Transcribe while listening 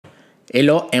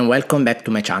Hello and welcome back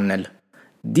to my channel.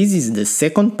 This is the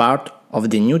second part of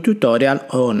the new tutorial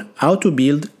on how to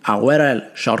build a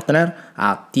URL shortener,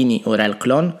 a TinyURL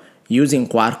clone, using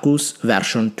Quarkus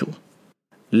version 2.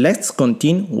 Let's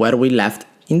continue where we left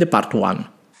in the part 1.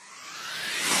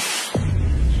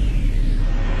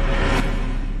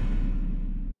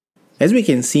 As we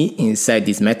can see inside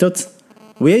these methods,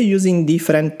 we are using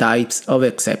different types of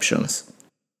exceptions.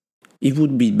 It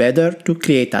would be better to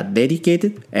create a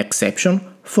dedicated exception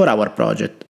for our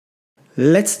project.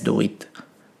 Let's do it.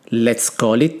 Let's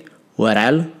call it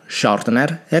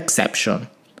UrlShortenerException.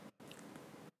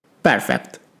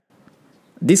 Perfect.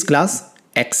 This class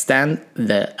extends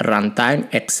the runtime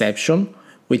exception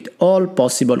with all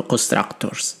possible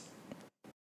constructors.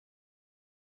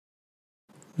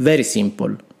 Very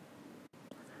simple.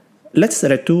 Let's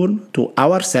return to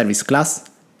our service class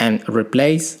and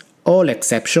replace all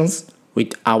exceptions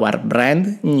with our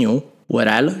brand new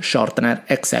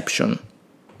UrlShortenerException.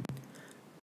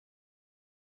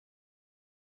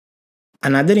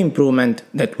 Another improvement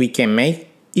that we can make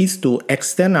is to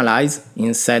externalize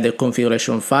inside the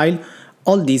configuration file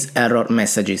all these error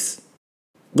messages.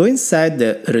 Go inside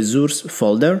the resource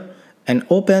folder and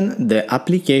open the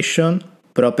application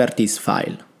properties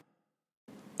file.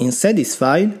 Inside this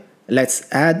file,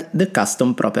 let's add the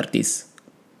custom properties.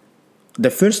 The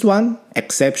first one,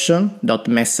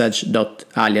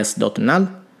 exception.message.alias.null,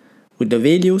 with the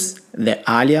values the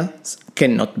alias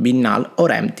cannot be null or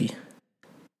empty.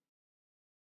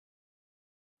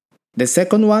 The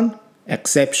second one,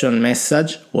 exception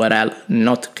message URL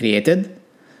not created,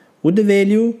 with the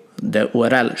value the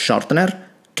URL shortener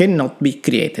cannot be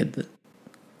created.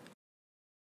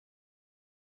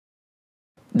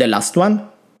 The last one,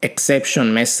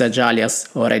 exception message alias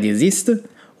already exists,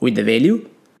 with the value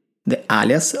the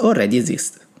alias already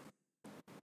exists.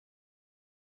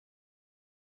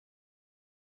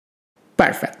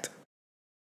 Perfect.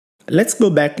 Let's go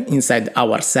back inside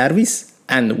our service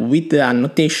and with the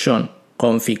annotation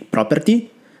config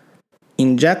property,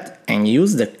 inject and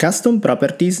use the custom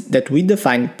properties that we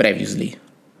defined previously.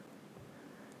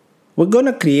 We're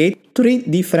gonna create 3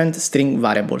 different string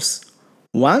variables.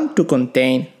 One to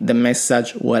contain the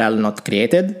message URL not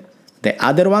created, the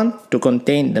other one to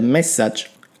contain the message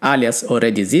alias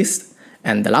already exists,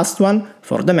 and the last one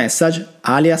for the message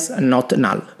alias not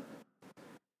null.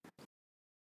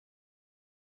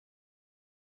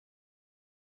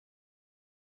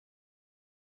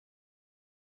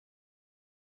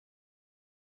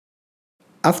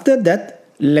 After that,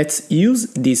 let's use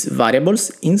these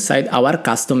variables inside our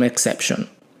custom exception.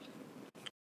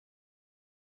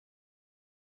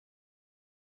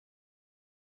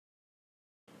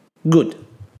 Good.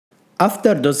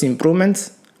 After those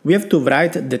improvements, we have to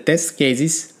write the test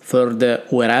cases for the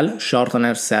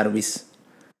UrlShortenerService.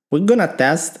 We're gonna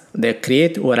test the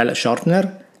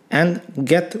createUrlShortener and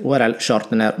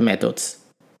getUrlShortener methods.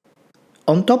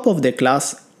 On top of the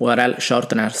class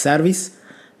UrlShortenerService,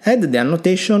 add the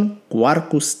annotation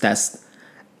Quarkus test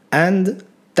and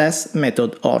test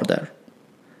method order.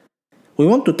 We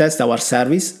want to test our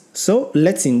service, so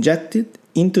let's inject it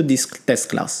into this test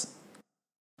class.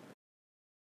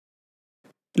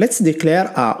 Let's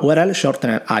declare a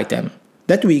UrlShortener item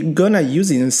that we're gonna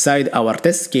use inside our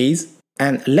test case,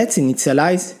 and let's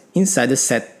initialize inside the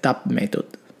setup method.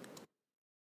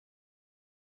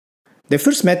 The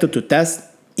first method to test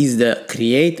is the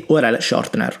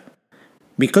createUrlShortener.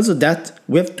 Because of that,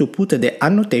 we have to put the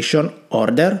annotation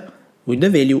order with the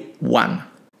value 1.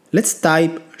 Let's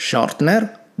type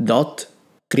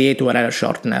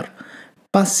shortener.createUrlShortener,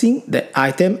 passing the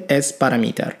item as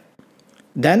parameter.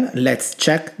 Then let's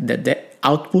check that the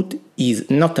output is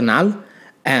not null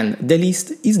and the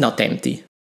list is not empty.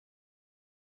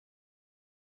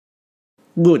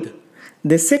 Good.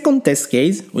 The second test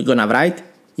case we're gonna write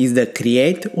is the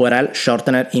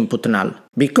createUrlShortener input null,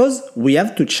 because we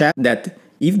have to check that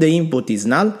if the input is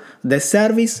null, the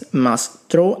service must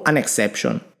throw an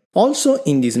exception. Also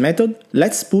in this method,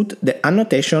 let's put the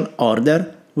annotation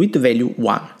order with value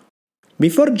 1.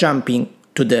 Before jumping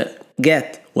to the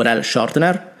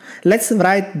getUrlShortener, let's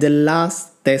write the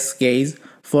last test case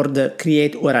for the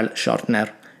createUrlShortener,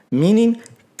 meaning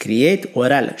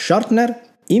createUrlShortener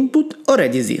input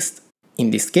already exists. In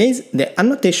this case, the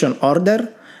annotation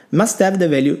order must have the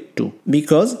value 2,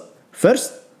 because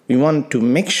first we want to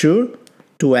make sure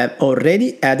to have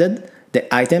already added the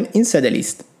item inside the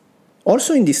list.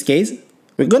 Also in this case,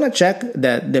 we're gonna check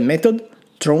that the method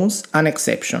throws an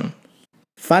exception.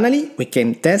 Finally, we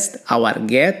can test our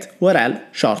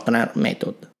getUrlShortener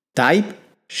method. Type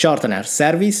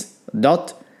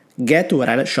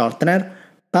shortenerService.getUrlShortener,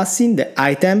 passing the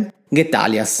item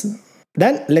getAlias.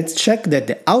 Then let's check that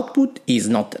the output is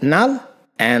not null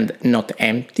and not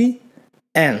empty,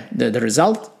 and that the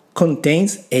result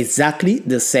contains exactly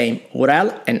the same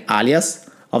URL and alias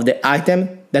of the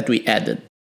item that we added.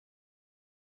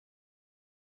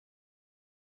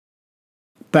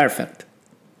 Perfect.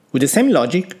 With the same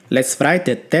logic, let's write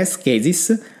the test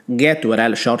cases get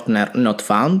UrlShortener not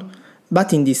found,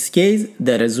 but in this case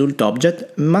the result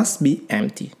object must be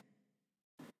empty.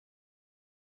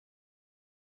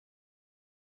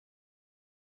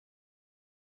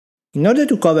 In order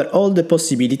to cover all the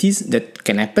possibilities that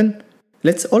can happen,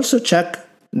 let's also check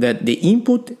that the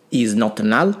input is not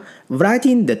null,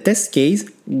 writing the test case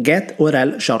get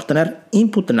UrlShortener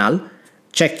input null,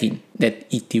 checking that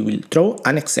it will throw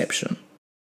an exception.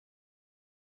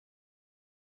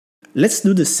 Let's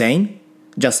do the same,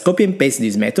 just copy and paste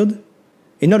this method,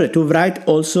 in order to write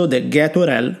also the get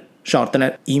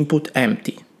UrlShortener input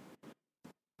empty.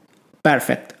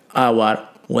 Perfect, our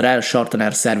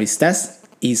UrlShortener service test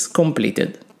is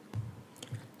completed.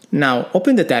 Now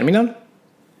open the terminal.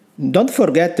 Don't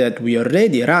forget that we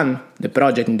already ran the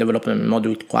project in development mode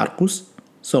with Quarkus,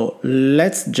 so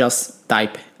let's just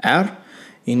type R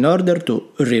in order to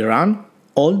rerun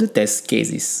all the test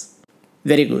cases.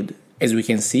 Very good, as we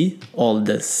can see, all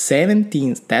the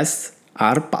 17 tests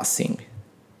are passing.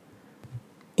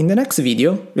 In the next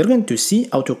video, we're going to see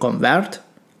how to convert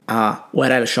a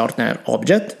UrlShortener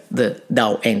object, the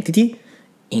DAO entity,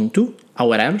 into a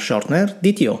UrlShortener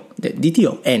DTO, the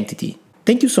DTO entity.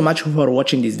 Thank you so much for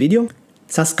watching this video.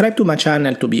 Subscribe to my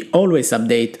channel to be always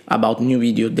updated about new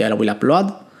videos that I will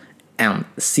upload, and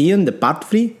see you in the part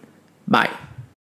 3. Bye!